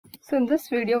So in this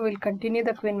video, we'll continue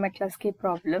the Quine McCluskey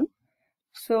problem.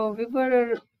 So we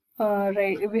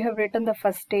have written the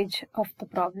first stage of the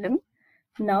problem.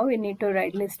 Now we need to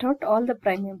list out all the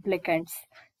prime implicants.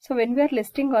 So when we are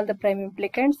listing all the prime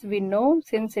implicants, we know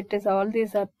since it is all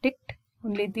these are ticked,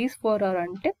 only these four are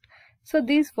unticked. So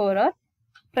these four are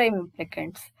prime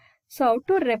implicants. So how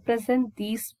to represent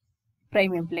these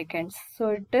prime implicants? So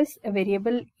it is a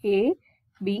variable A,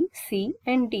 B, C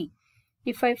and D.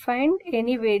 If I find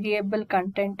any variable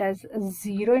content as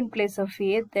 0 in place of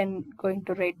A, then going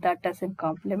to write that as in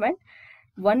complement.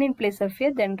 1 in place of A,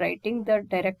 then writing the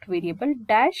direct variable.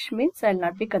 Dash means I will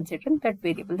not be considering that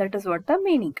variable. That is what the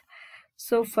meaning.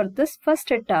 So for this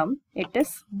first term, it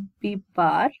is B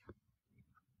bar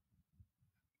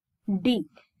D.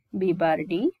 B bar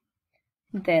D.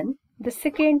 Then the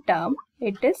second term,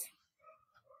 it is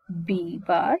B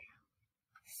bar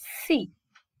C.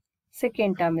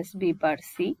 Second term is B bar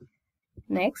C.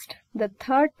 Next, the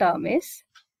third term is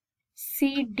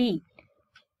CD.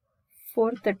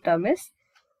 Fourth term is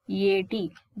AD.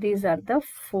 These are the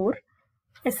four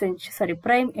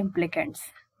prime implicants.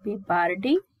 B bar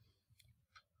D,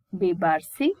 B bar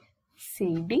C,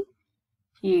 CD,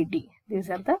 AD. These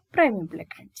are the prime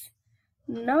implicants.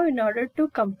 Now in order to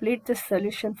complete the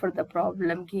solution for the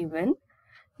problem given,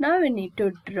 now we need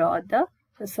to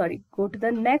go to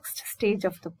the next stage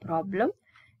of the problem.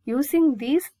 Using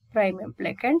these prime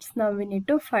implicants, now we need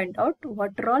to find out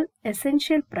what are all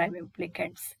essential prime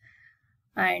implicants.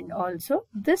 And also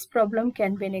this problem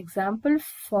can be an example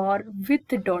for with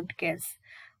don't cares.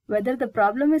 Whether the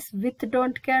problem is with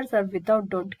don't cares or without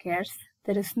don't cares,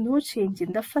 there is no change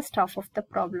in the first half of the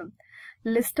problem.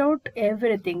 List out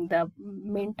everything, the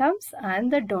main terms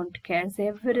and the don't cares,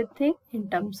 everything in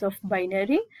terms of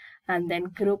binary, and then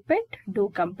group it, do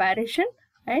comparison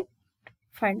and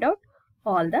find out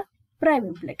all the prime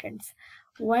implicants.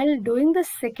 While doing the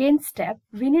second step,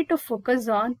 we need to focus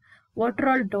on what are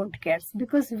all don't cares,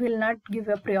 because we will not give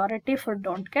a priority for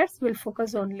don't cares. We will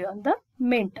focus only on the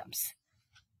main terms.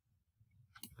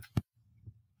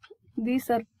 These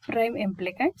are prime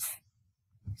implicants.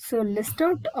 So list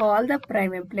out all the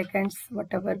prime implicants,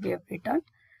 whatever we have written.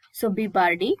 So B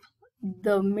bar D,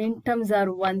 the main terms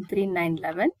are 1, 3, 9,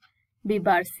 11. B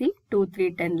bar C, 2,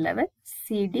 3, 10, 11.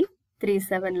 CD, 3,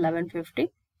 7, 11, 15.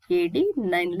 AD,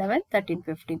 9, 11, 13,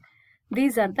 15.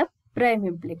 These are the prime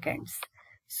implicants.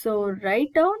 So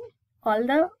write down all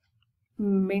the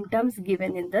main terms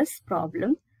given in this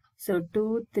problem. So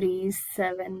 2, 3,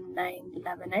 7, 9,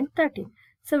 11 and 13.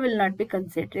 So we will not be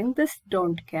considering this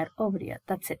don't care over here.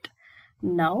 That's it.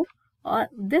 Now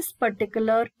this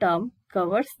particular term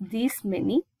covers these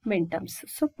many main terms.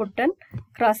 So put a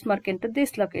cross mark into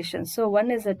these locations. So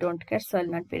 1 is a don't care, so I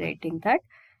will not be writing that.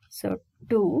 So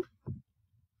 2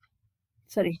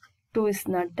 is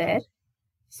not there.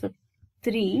 So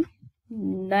 3,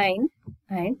 9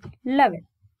 and 11.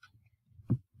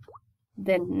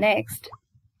 Then next,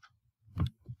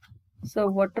 so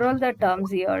what are all the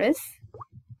terms here is,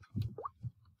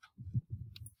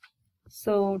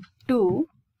 so 2,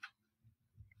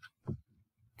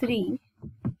 3,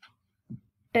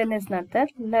 10 is not there,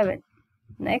 11.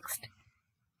 Next,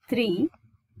 3,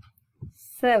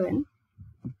 7,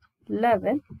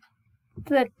 11,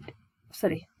 30.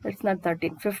 Sorry, it's not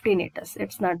 13, 15 it is.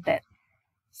 It's not there.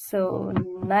 So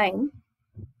 9,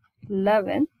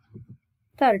 11,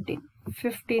 13.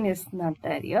 15 is not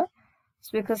there here.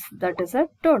 It's because that is a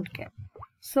don't care.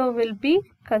 So we'll be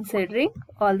considering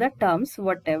all the terms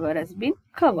whatever has been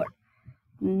covered.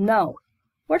 Now,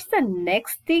 what's the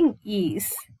next thing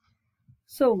is,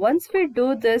 so once we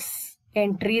do this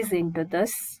entries into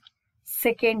this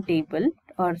second table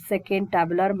or second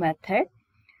tabular method,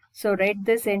 so write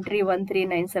this entry 1, 3,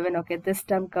 9, 7. Okay, this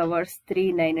term covers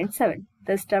 3, 9 and 7.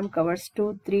 This term covers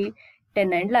 2, 3,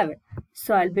 10 and 11.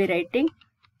 So I'll be writing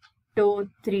 2,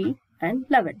 3 and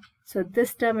 11. So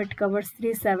this term it covers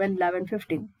 3, 7, 11,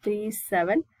 15. 3,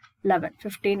 7, 11.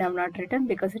 15 I have not written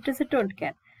because it is a don't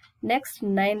care. Next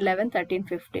 9, 11, 13,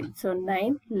 15. So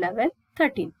 9, 11,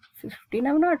 13. 15 I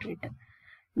have not written.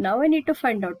 Now I need to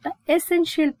find out the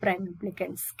essential prime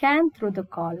implicants. Scan through the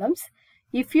columns.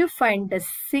 If you find a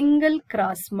single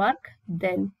cross mark,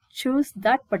 then choose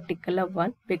that particular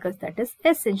one because that is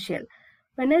essential.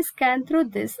 When I scan through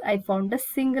this, I found a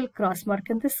single cross mark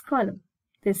in this column.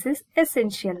 This is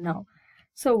essential now.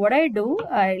 So what I do,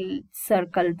 I'll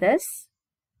circle this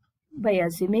by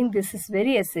assuming this is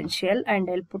very essential and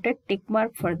I'll put a tick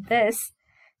mark for this.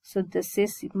 So this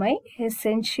is my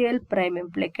essential prime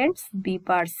implicants B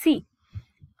bar C.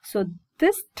 So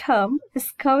this term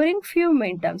is covering few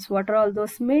main terms. What are all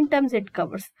those main terms it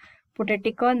covers? Put a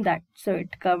tick on that. So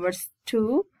it covers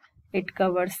 2, it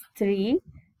covers 3,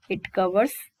 it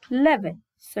covers 11.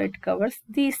 So it covers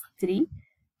these 3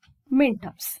 min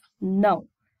terms. Now,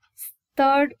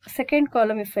 second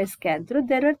column, if I scan through,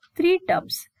 there are 3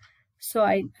 terms. So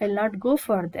I'll not go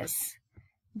for this.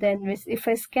 Then if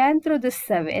I scan through this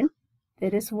 7,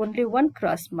 there is only 1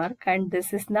 cross mark and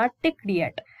this is not ticked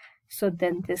yet. So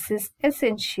then this is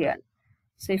essential.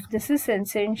 So if this is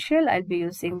essential, I'll be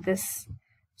using this.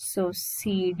 So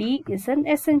CD is an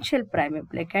essential prime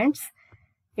implicants.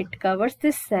 It covers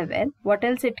this 7. What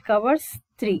else it covers?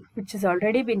 3, which has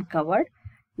already been covered.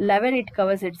 11 it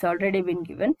covers, it's already been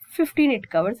given. 15 it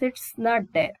covers, it's not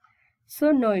there.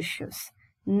 So no issues.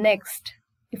 Next,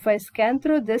 if I scan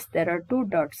through this, there are 2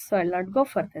 dots. So I'll not go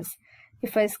for this.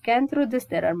 If I scan through this,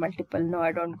 there are multiple. No,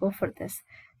 I don't go for this.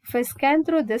 If I scan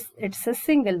through this, it's a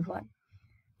single one.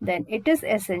 Then it is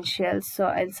essential. So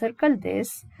I'll circle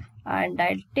this and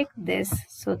I'll tick this.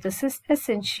 So this is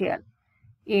essential.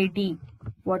 AD.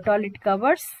 What all it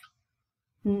covers?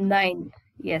 9.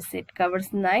 Yes, it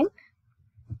covers 9.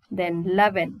 Then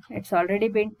 11. It's already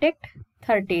been ticked.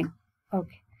 13.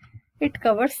 Okay. It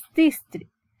covers these 3.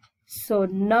 So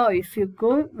now if you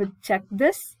go with check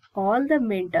this, all the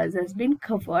main terms has been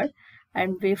covered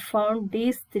and we found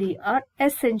these 3 are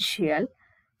essential.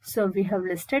 So we have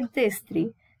listed these 3.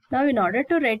 Now in order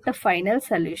to write the final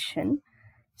solution,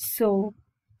 so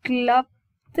club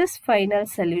this final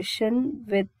solution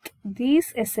with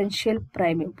these essential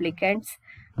prime implicants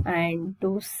and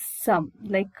do sum,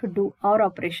 like do OR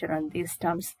operation on these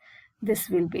terms. This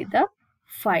will be the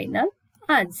final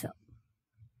answer.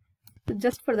 So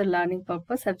just for the learning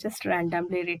purpose, I've just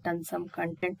randomly written some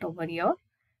content over here.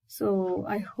 So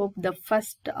I hope the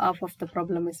first half of the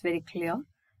problem is very clear.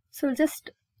 So just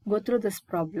go through this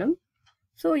problem.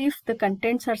 So if the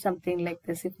contents are something like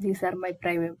this, if these are my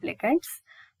prime implicants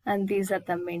and these are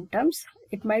the main terms,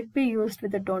 it might be used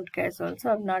with the don't cares also.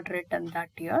 I've not written that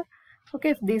here. Okay,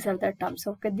 if these are the terms,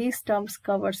 okay, these terms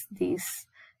covers these,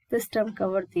 this term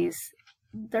cover these.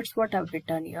 That's what I've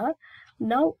written here.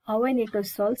 Now how I need to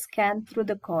solve, scan through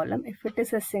the column. If it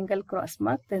is a single cross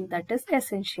mark, then that is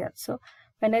essential. So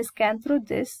when I scan through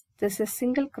this, this is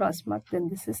single cross mark, then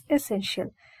this is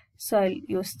essential. So I'll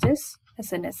use this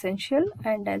as an essential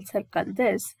and I'll circle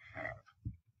this.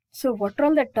 So what are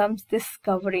all the terms this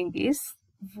covering is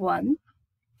 1,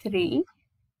 3,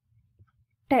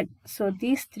 10. So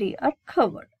these 3 are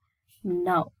covered.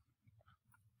 Now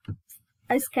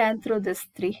I scan through this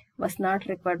 3, was not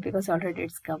required because already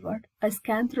it's covered. I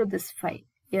scan through this 5.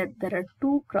 Here there are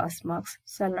 2 cross marks,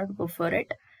 so I'll not go for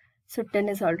it. So 10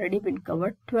 has already been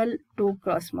covered. 12, 2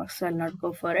 cross marks, so I'll not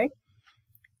go for it.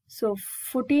 So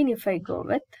 14 if I go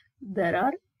with,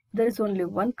 there is only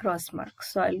 1 cross mark.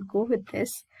 So I'll go with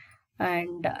this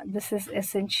and this is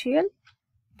essential.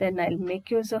 Then I'll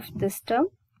make use of this term.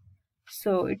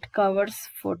 So it covers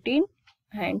 14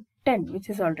 and 10, which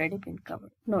has already been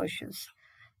covered. No issues.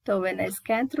 So when I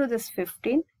scan through this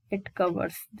 15, it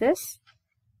covers this.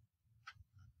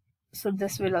 So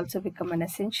this will also become an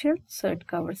essential. So it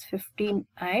covers 15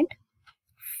 and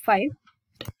 5.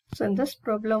 So in this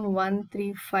problem 1,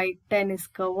 3, 5, 10 is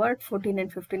covered, 14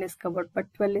 and 15 is covered,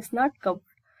 but 12 is not covered.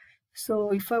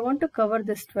 So if I want to cover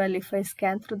this 12, if I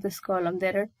scan through this column,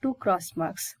 there are 2 cross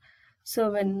marks.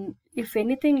 So if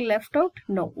anything left out,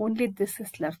 no, only this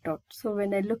is left out. So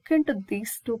when I look into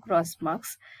these 2 cross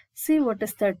marks, see what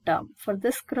is the term. For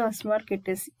this cross mark, it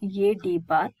is AD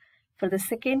bar. For the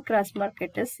second cross mark,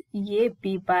 it is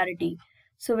AB bar D.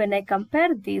 So when I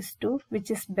compare these two,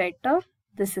 which is better?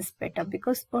 This is better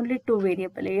because only 2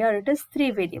 variable. Here it is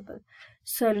 3 variable.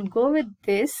 So I'll go with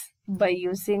this by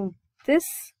using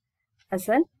this as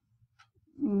a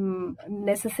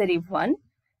necessary one.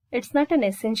 It's not an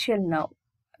essential now.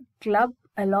 Club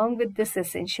along with this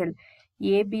essential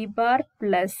AB bar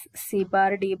plus C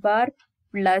bar D bar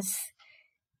plus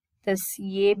this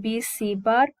ABC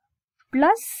bar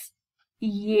plus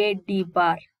AD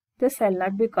bar. This I'll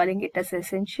not be calling it as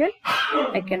essential.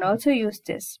 I can also use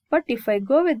this. But if I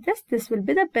go with this, this will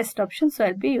be the best option. So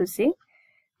I'll be using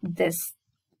this.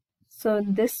 So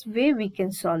in this way we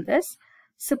can solve this.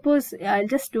 Suppose I'll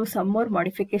just do some more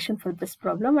modification for this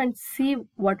problem and see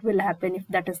what will happen if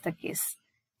that is the case.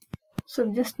 So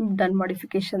I've just done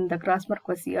modification. The cross mark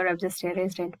was here. I've just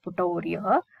erased and put over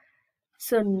here.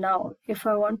 So now if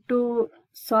I want to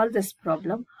solve this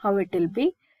problem, how it will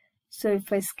be? So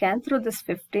if I scan through this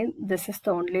 15, this is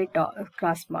the only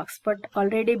cross marks, but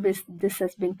already this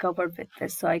has been covered with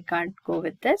this, so I can't go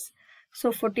with this.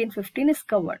 So 14, 15 is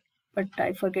covered, but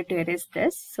I forget to erase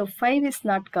this. So 5 is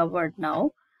not covered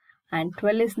now and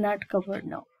 12 is not covered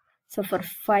now. So for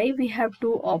 5 we have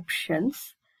 2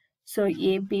 options. So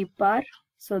AB bar,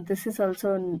 So this is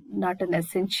also not an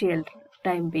essential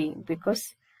time being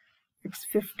because it's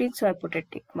 15, so I put a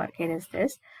tick mark. Here is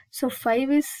this. So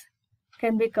 5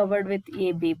 can be covered with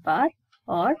A B bar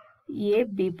or A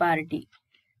B bar D.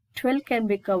 12 can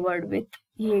be covered with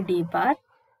A D bar,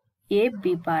 A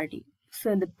B bar D.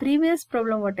 So in the previous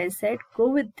problem what I said, go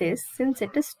with this since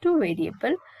it is 2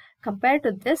 variable. Compared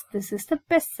to this is the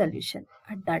best solution.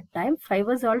 At that time 5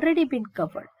 was already been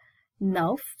covered.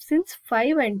 Now since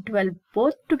 5 and 12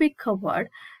 both to be covered,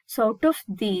 so out of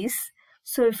these,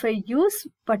 so if I use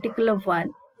particular one,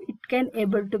 it can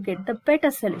able to get the better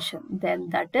solution. Then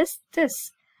that is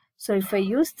this. So if I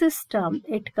use this term,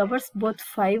 it covers both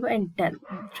 5 and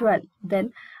 12.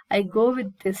 Then I go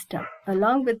with this term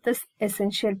along with this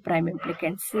essential prime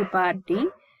implicant C bar D,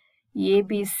 A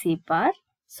B C bar.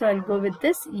 So I'll go with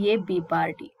this A B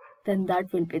bar D. Then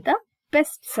that will be the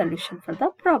best solution for the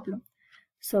problem.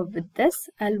 So with this,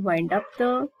 I'll wind up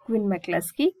the Quine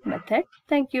McCluskey method.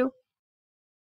 Thank you.